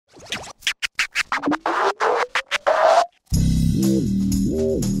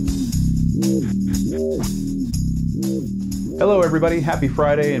Hello everybody, happy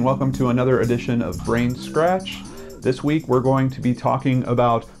Friday and welcome to another edition of BrainScratch. This week we're going to be talking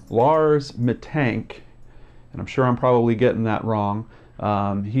about Lars Mittank, and I'm sure I'm probably getting that wrong.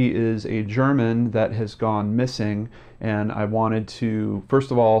 He is a German that has gone missing, and I wanted to first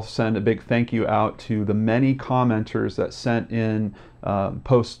of all send a big thank you out to the many commenters that sent in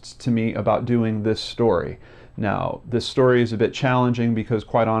posts to me about doing this story. Now, this story is a bit challenging because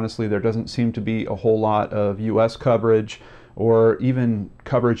quite honestly there doesn't seem to be a whole lot of US coverage or even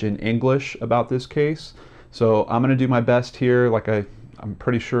coverage in English about this case. So I'm going to do my best here. I'm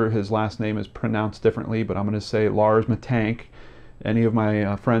pretty sure his last name is pronounced differently, but I'm going to say Lars Mittank. Any of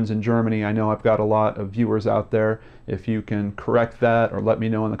my friends in Germany, I know I've got a lot of viewers out there. If you can correct that or let me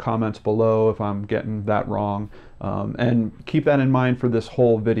know in the comments below if I'm getting that wrong. And keep that in mind for this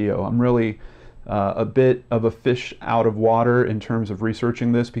whole video. I'm really a bit of a fish out of water in terms of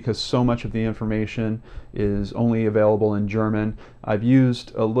researching this because so much of the information is only available in German. I've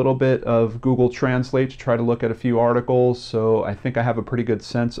used a little bit of Google Translate to try to look at a few articles, so I think I have a pretty good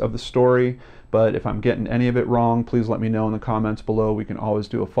sense of the story. But if I'm getting any of it wrong, please let me know in the comments below. We can always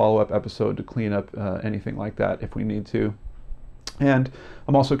do a follow-up episode to clean up anything like that if we need to. And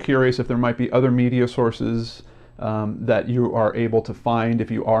I'm also curious if there might be other media sources that you are able to find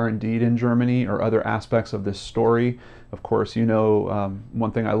if you are indeed in Germany, or other aspects of this story. Of course, you know,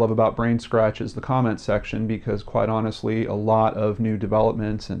 one thing I love about BrainScratch is the comment section, because quite honestly a lot of new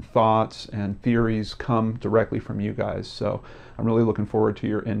developments and thoughts and theories come directly from you guys. So I'm really looking forward to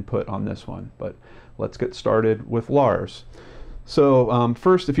your input on this one. But let's get started with Lars. So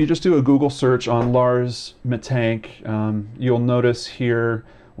first, if you just do a Google search on Lars Mittank, you'll notice here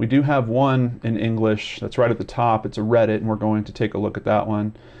we do have one in English that's right at the top. It's a Reddit, and we're going to take a look at that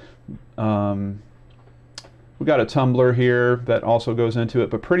one. We got a Tumblr here that also goes into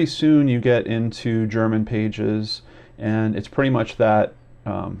it, but pretty soon you get into German pages, and it's pretty much that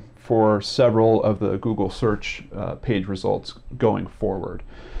for several of the Google search page results going forward.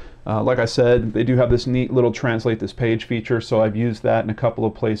 Like I said, they do have this neat little translate this page feature, so I've used that in a couple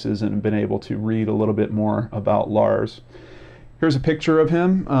of places and been able to read a little bit more about Lars. Here's a picture of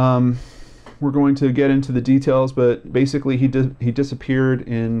him. We're going to get into the details, but basically he disappeared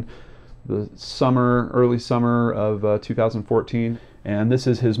in the early summer of 2014, and this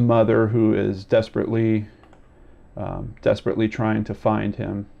is his mother, who is desperately trying to find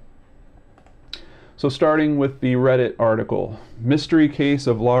him. So starting with the Reddit article, Mystery Case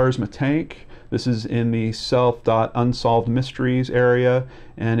of Lars Mittank. This is in the self.unsolved mysteries area,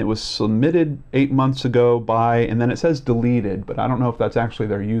 and it was submitted 8 months ago by, and then it says deleted, but I don't know if that's actually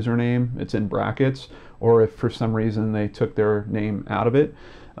their username, it's in brackets, or if for some reason they took their name out of it.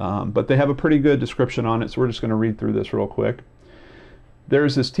 But they have a pretty good description on it, so we're just going to read through this real quick.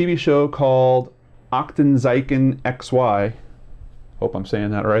 There's this TV show called Aktenzeichen XY, hope I'm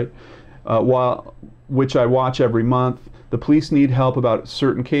saying that right, which I watch every month. The police need help about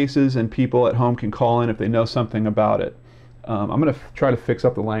certain cases, and people at home can call in if they know something about it. I'm going to try to fix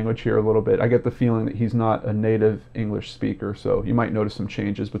up the language here a little bit. I get the feeling that he's not a native English speaker, so you might notice some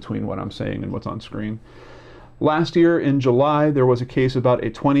changes between what I'm saying and what's on screen. Last year in July, there was a case about a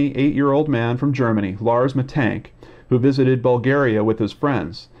 28-year-old man from Germany, Lars Mittank, who visited Bulgaria with his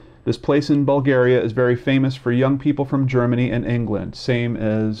friends. This place in Bulgaria is very famous for young people from Germany and England, same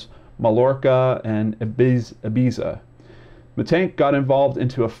as Mallorca and Ibiza. Mittank got involved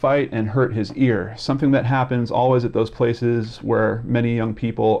into a fight and hurt his ear, something that happens always at those places where many young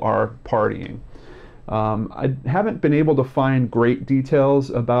people are partying. I haven't been able to find great details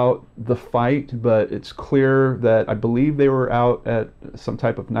about the fight, but it's clear that I believe they were out at some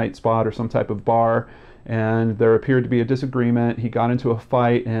type of night spot or some type of bar, and there appeared to be a disagreement. He got into a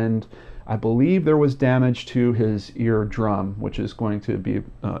fight, and I believe there was damage to his eardrum, which is going to be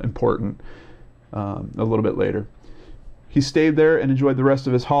important a little bit later. He stayed there and enjoyed the rest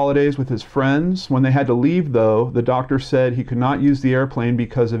of his holidays with his friends. When they had to leave, though, the doctor said he could not use the airplane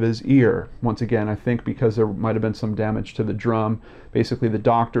because of his ear. Once again, I think because there might have been some damage to the drum. Basically, the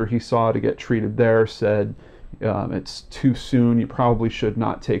doctor he saw to get treated there said, it's too soon, you probably should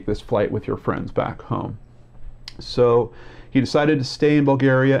not take this flight with your friends back home. So he decided to stay in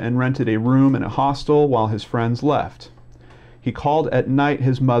Bulgaria and rented a room in a hostel while his friends left. He called at night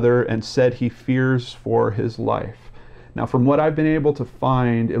his mother and said he fears for his life. Now, from what I've been able to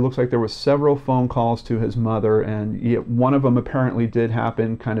find, it looks like there was several phone calls to his mother, and one of them apparently did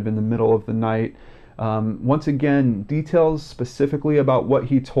happen kind of in the middle of the night. Once again, details specifically about what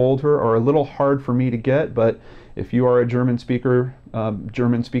he told her are a little hard for me to get, but If you are a German speaker,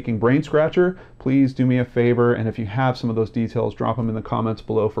 German-speaking brain scratcher, please do me a favor, and if you have some of those details, drop them in the comments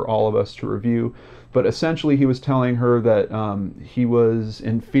below for all of us to review. But essentially, he was telling her that he was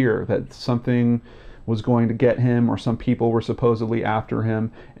in fear, that something was going to get him, or some people were supposedly after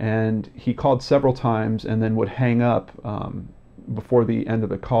him, and he called several times and then would hang up before the end of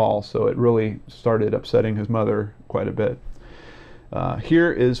the call, so it really started upsetting his mother quite a bit.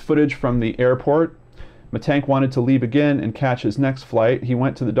 Here is footage from the airport. Mittank wanted to leave again and catch his next flight. He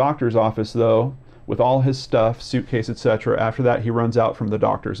went to the doctor's office, though, with all his stuff, suitcase, etc. After that, he runs out from the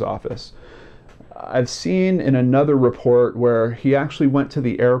doctor's office. I've seen in another report where he actually went to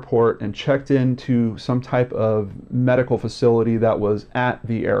the airport and checked into some type of medical facility that was at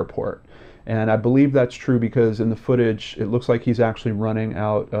the airport. And I believe that's true because in the footage, it looks like he's actually running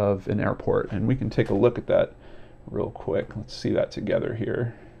out of an airport. And we can take a look at that real quick. Let's see that together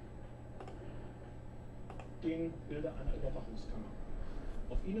here. Bilder einer Überwachungskammer.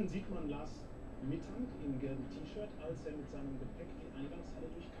 Auf ihnen sieht man Lars Mittank im gelben T-Shirt, als mit seinem Gepäck die Eingangshalle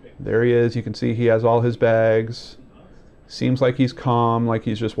durchquert. There he is. You can see he has all his bags. Seems like he's calm, like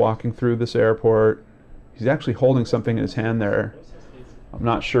he's just walking through this airport. He's actually holding something in his hand there. I'm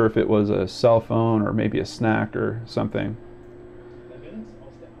not sure if it was a cell phone or maybe a snack or something.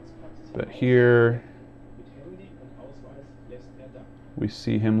 But here we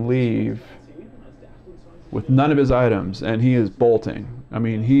see him leave with none of his items, and he is bolting. I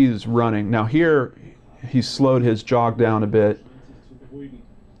mean, he's running. Now here, he's slowed his jog down a bit.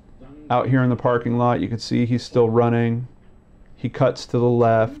 Out here in the parking lot, you can see he's still running. He cuts to the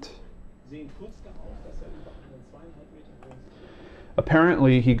left.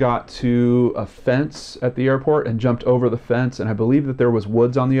 Apparently, he got to a fence at the airport and jumped over the fence, and I believe that there was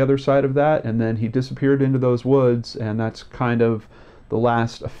woods on the other side of that, and then he disappeared into those woods, and that's kind of the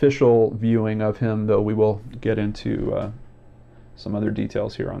last official viewing of him, though we will get into some other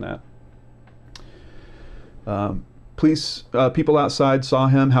details here on that. People outside saw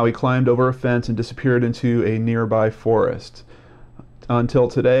him, how he climbed over a fence and disappeared into a nearby forest. Until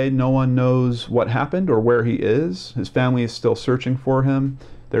today, no one knows what happened or where he is. His family is still searching for him.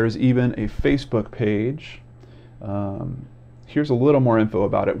 There is even a Facebook page. Here's a little more info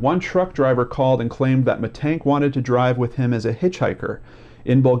about it. One truck driver called and claimed that Mittank wanted to drive with him as a hitchhiker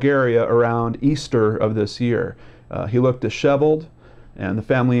in Bulgaria around Easter of this year. He looked disheveled, and the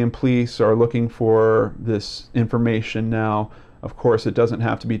family and police are looking for this information now. Of course, it doesn't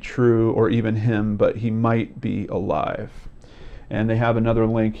have to be true or even him, but he might be alive. And they have another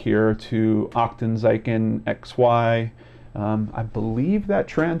link here to Aktenzeichen XY. I believe that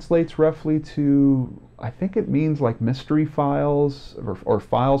translates roughly to, I think it means like mystery files or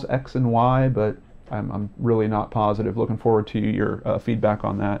files X and Y, but I'm really not positive. Looking forward to your feedback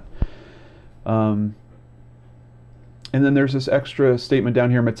on that. And then there's this extra statement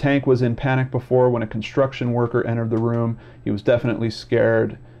down here. Mittank was in panic before when a construction worker entered the room. He was definitely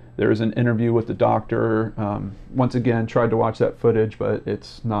scared. There is an interview with the doctor. Once again, tried to watch that footage, but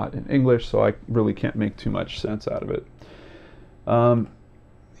it's not in English, so I really can't make too much sense out of it.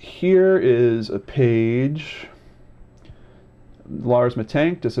 Here is a page. Lars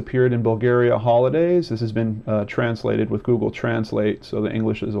Mittank disappeared in Bulgaria holidays. This has been translated with Google Translate, so the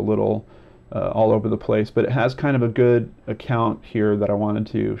English is a little all over the place, but it has kind of a good account here that I wanted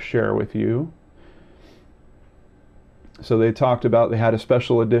to share with you. So they talked about, they had a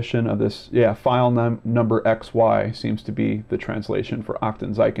special edition of this, file number XY seems to be the translation for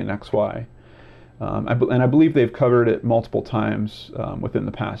Aktenzeichen XY. And I believe they've covered it multiple times within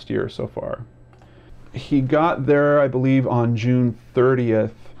the past year so far. He got there, I believe, on June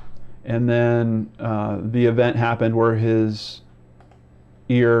 30th, and then the event happened where his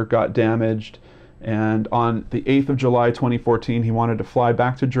ear got damaged, and on the 8th of July 2014 he wanted to fly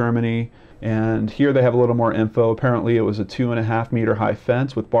back to Germany. And here they have a little more info. Apparently it was a 2.5 meter high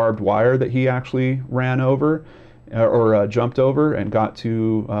fence with barbed wire that he actually ran over or jumped over and got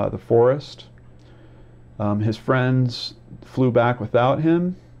to the forest. His friends flew back without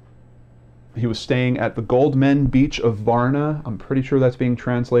him. He was staying at the Goldmen Beach of Varna. I'm pretty sure that's being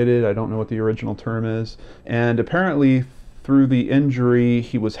translated. I don't know what the original term is. And apparently through the injury,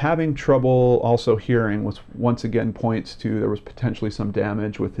 he was having trouble also hearing, which once again points to there was potentially some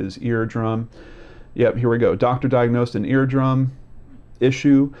damage with his eardrum. Yep, here we go. Doctor diagnosed an eardrum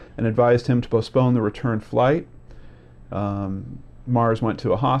issue and advised him to postpone the return flight. Mars went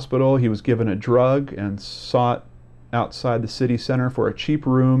to a hospital. He was given a drug and sought outside the city center for a cheap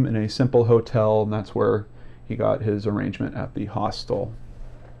room in a simple hotel, and that's where he got his arrangement at the hostel.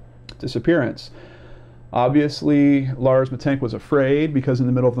 Disappearance. Obviously, Lars Mittank was afraid because in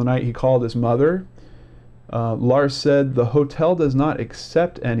the middle of the night he called his mother. Lars said the hotel does not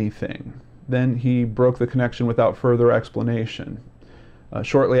accept anything. Then he broke the connection without further explanation.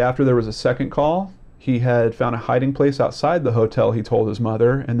 Shortly after, there was a second call. He had found a hiding place outside the hotel, he told his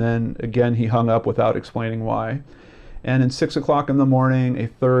mother, and then again he hung up without explaining why. And in 6 o'clock in the morning, a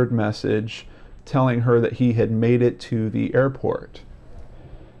third message telling her that he had made it to the airport.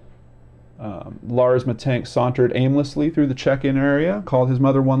 Lars Mittank sauntered aimlessly through the check-in area, called his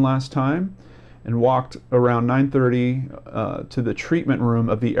mother one last time, and walked around 9:30 to the treatment room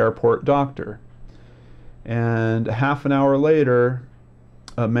of the airport doctor. And half an hour later,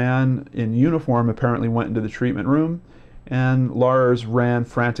 a man in uniform apparently went into the treatment room, and Lars ran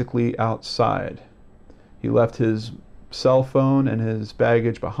frantically outside. He left his cell phone and his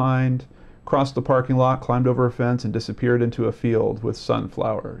baggage behind, crossed the parking lot, climbed over a fence, and disappeared into a field with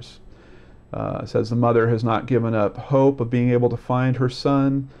sunflowers. Says the mother has not given up hope of being able to find her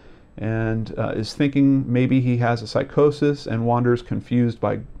son, and is thinking maybe he has a psychosis and wanders confused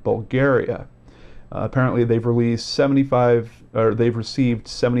by Bulgaria. Apparently they've received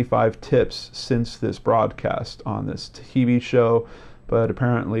 75 tips since this broadcast on this TV show, but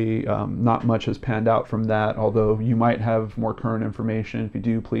apparently not much has panned out from that, although you might have more current information. If you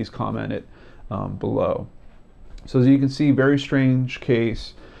do, please comment it below. So as you can see, very strange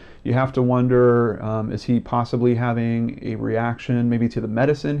case. You have to wonder, is he possibly having a reaction maybe to the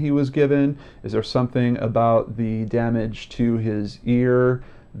medicine he was given? Is there something about the damage to his ear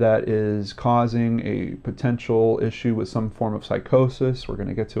that is causing a potential issue with some form of psychosis? We're going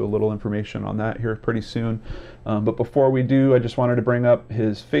to get to a little information on that here pretty soon. But before we do, I just wanted to bring up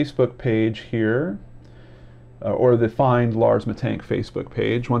his Facebook page here, or the Find Lars Mittank Facebook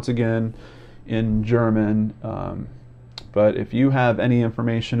page, once again in German. But if you have any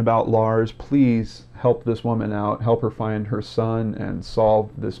information about Lars, please help this woman out, help her find her son and solve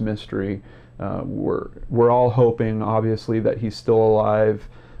this mystery. We're all hoping, obviously, that he's still alive.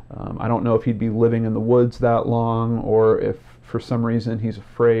 I don't know if he'd be living in the woods that long, or if for some reason he's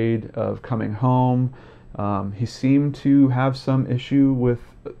afraid of coming home. He seemed to have some issue with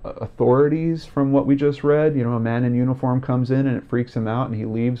authorities from what we just read. You know, a man in uniform comes in and it freaks him out and he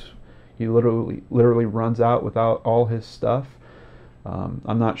leaves. He literally runs out without all his stuff.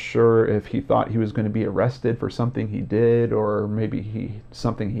 I'm not sure if he thought he was going to be arrested for something he did, or maybe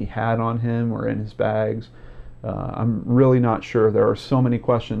something he had on him or in his bags. I'm really not sure. There are so many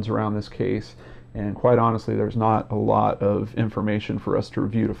questions around this case, and quite honestly, there's not a lot of information for us to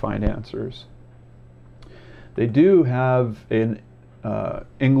review to find answers. They do have an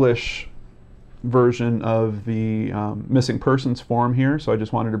English version of the missing persons form here, so I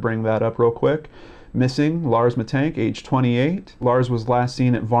just wanted to bring that up real quick. Missing, Lars Mittank, age 28. Lars was last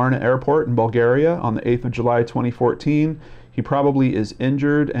seen at Varna Airport in Bulgaria on the 8th of July 2014. He probably is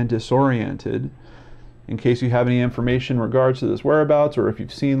injured and disoriented. In case you have any information in regards to his whereabouts, or if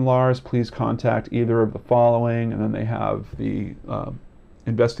you've seen Lars, please contact either of the following. And then they have the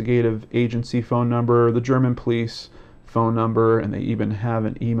investigative agency phone number, the German police phone number, and they even have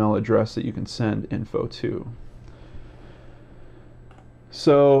an email address that you can send info to.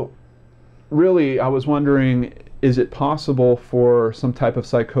 So really, I was wondering, is it possible for some type of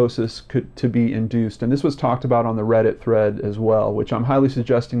psychosis to be induced? And this was talked about on the Reddit thread as well, which I'm highly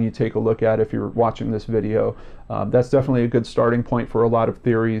suggesting you take a look at if you're watching this video. That's definitely a good starting point for a lot of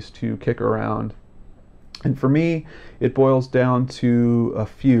theories to kick around. And for me, it boils down to a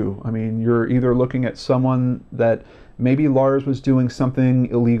few. I mean, you're either looking at someone that maybe Lars was doing something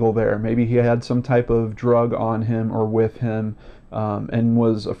illegal there. Maybe he had some type of drug on him or with him, and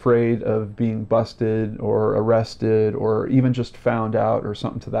was afraid of being busted or arrested or even just found out or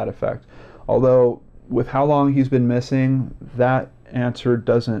something to that effect. Although, with how long he's been missing, that answer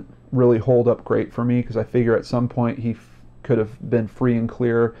doesn't really hold up great for me, because I figure at some point he could have been free and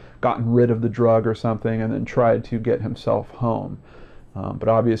clear, gotten rid of the drug or something, and then tried to get himself home. But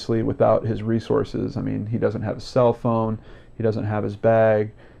obviously without his resources, I mean, he doesn't have a cell phone, he doesn't have his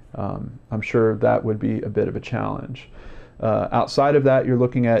bag. I'm sure that would be a bit of a challenge. Outside of that, you're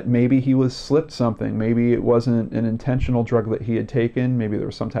looking at maybe he was slipped something. Maybe it wasn't an intentional drug that he had taken. Maybe there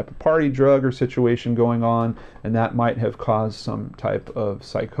was some type of party drug or situation going on, and that might have caused some type of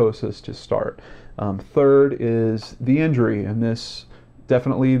psychosis to start. Third is the injury, and this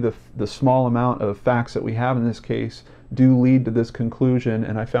definitely the small amount of facts that we have in this case do lead to this conclusion.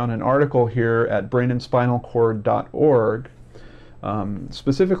 And I found an article here at brainandspinalcord.org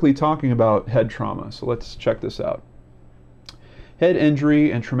specifically talking about head trauma. So let's check this out. Head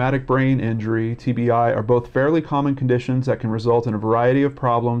injury and traumatic brain injury, TBI, are both fairly common conditions that can result in a variety of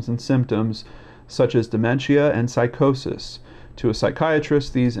problems and symptoms such as dementia and psychosis. To a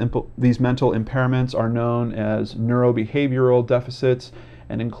psychiatrist, these mental impairments are known as neurobehavioral deficits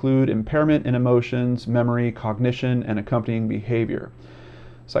and include impairment in emotions, memory, cognition, and accompanying behavior.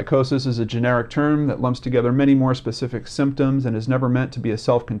 Psychosis is a generic term that lumps together many more specific symptoms and is never meant to be a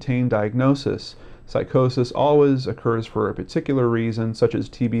self-contained diagnosis. Psychosis always occurs for a particular reason, such as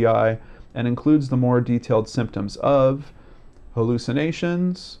TBI, and includes the more detailed symptoms of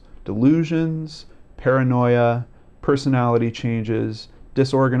hallucinations, delusions, paranoia, personality changes,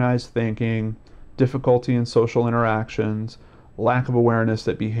 disorganized thinking, difficulty in social interactions, lack of awareness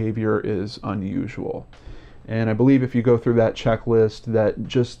that behavior is unusual. And I believe if you go through that checklist, that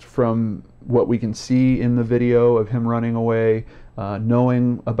just from what we can see in the video of him running away,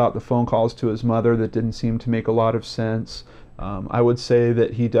 knowing about the phone calls to his mother that didn't seem to make a lot of sense, I would say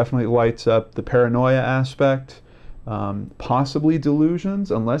that he definitely lights up the paranoia aspect, possibly delusions,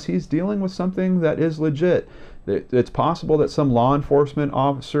 unless he's dealing with something that is legit. It's possible that some law enforcement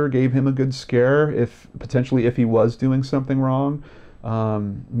officer gave him a good scare, potentially if he was doing something wrong.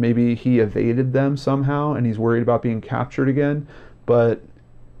 Maybe he evaded them somehow and he's worried about being captured again. But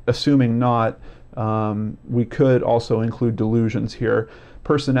assuming not, we could also include delusions here.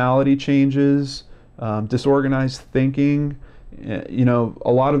 Personality changes, disorganized thinking. You know,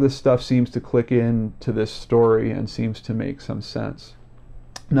 a lot of this stuff seems to click into this story and seems to make some sense.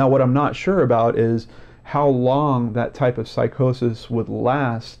 Now, what I'm not sure about is how long that type of psychosis would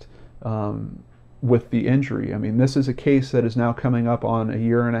last with the injury. I mean, this is a case that is now coming up on 1.5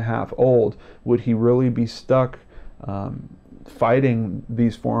 years old. Would he really be stuck fighting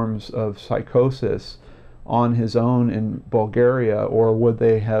these forms of psychosis on his own in Bulgaria, or would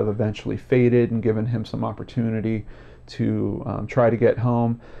they have eventually faded and given him some opportunity to try to get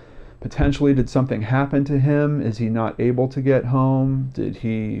home? Potentially, did something happen to him? Is he not able to get home? Did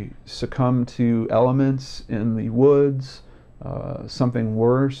he succumb to elements in the woods? Something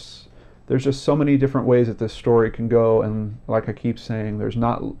worse? There's just so many different ways that this story can go, and like I keep saying, there's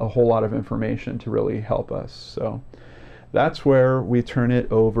not a whole lot of information to really help us. So that's where we turn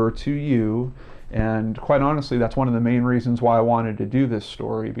it over to you. And quite honestly, that's one of the main reasons why I wanted to do this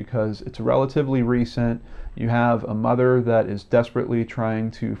story, because it's relatively recent. You have a mother that is desperately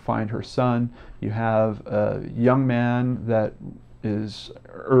trying to find her son. You have a young man that is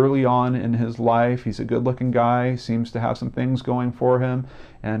early on in his life. He's a good-looking guy, seems to have some things going for him,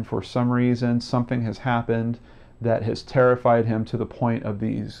 and for some reason something has happened that has terrified him to the point of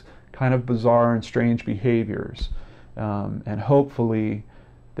these kind of bizarre and strange behaviors. And hopefully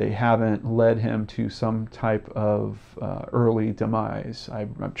they haven't led him to some type of early demise. I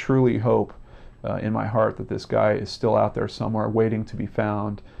truly hope in my heart that this guy is still out there somewhere waiting to be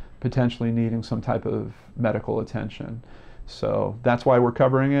found, potentially needing some type of medical attention. So that's why we're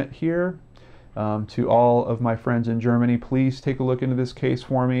covering it here. To all of my friends in Germany, please take a look into this case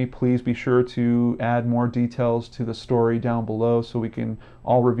for me. Please be sure to add more details to the story down below so we can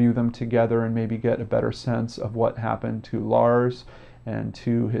all review them together and maybe get a better sense of what happened to Lars and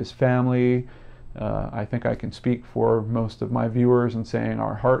to his family. I think I can speak for most of my viewers in saying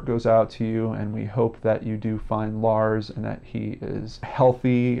our heart goes out to you, and we hope that you do find Lars and that he is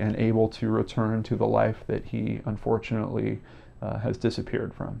healthy and able to return to the life that he unfortunately has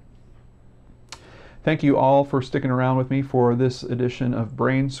disappeared from. Thank you all for sticking around with me for this edition of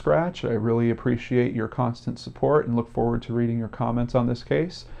BrainScratch. I really appreciate your constant support and look forward to reading your comments on this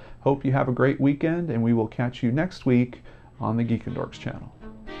case. Hope you have a great weekend, and we will catch you next week on the Geek and Dorks channel.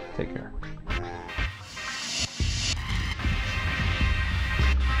 Take care.